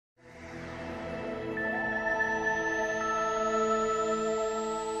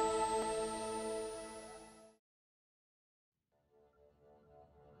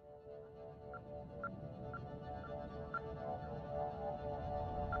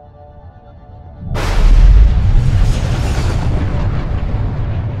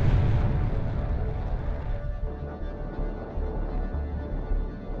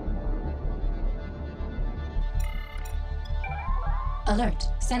Alert.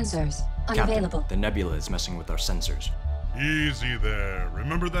 Sensors. Unavailable. Captain, the nebula is messing with our sensors. Easy there.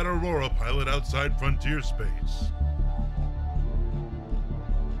 Remember that Aurora pilot outside frontier space.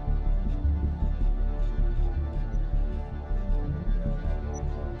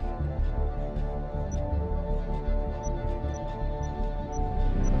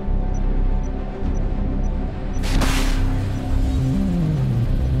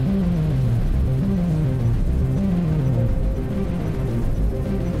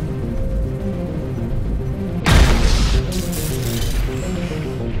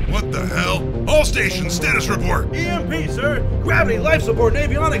 All stations, status report! EMP, sir! Gravity, life support,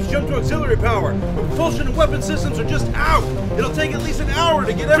 and avionics jump to auxiliary power. Propulsion and weapon systems are just out. It'll take at least an hour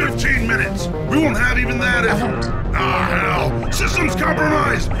to get everything. 15 minutes! We won't have even that if... Ah, hell! Systems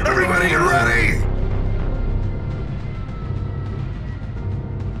compromised! Everybody get ready!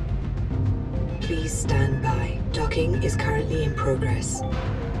 Please stand by. Docking is currently in progress.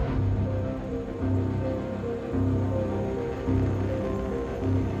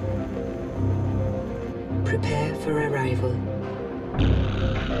 Prepare for arrival.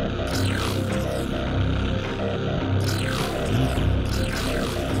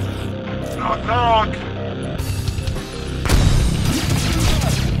 Knock, knock!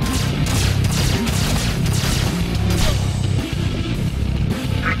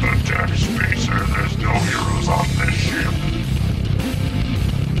 Get the deck, Spacer. There's no heroes on this ship.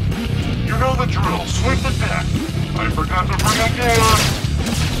 You know the drill. Sweep the deck. I forgot to bring a gear.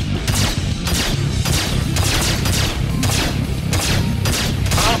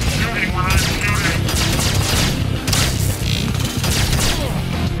 When I'm shooting.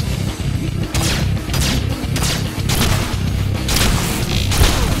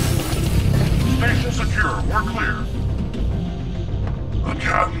 Station secure. We're clear. The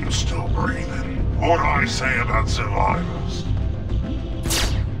captain's still breathing. What do I say about survivors?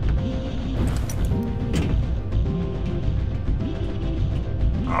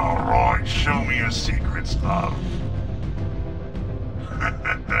 Alright, show me your secrets, love.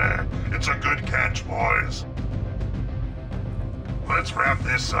 It's a good catch, boys. Let's wrap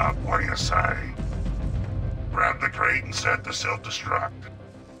this up, what do you say? Grab the crate and set the self-destruct.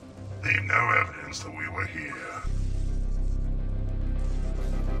 Leave no evidence that we were here.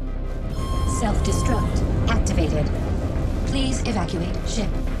 Self-destruct activated. Please evacuate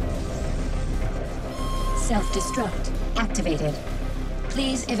ship. Self-destruct activated.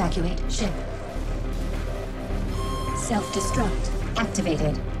 Please evacuate ship. Self-destruct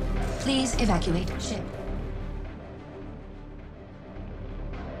activated. Please evacuate ship.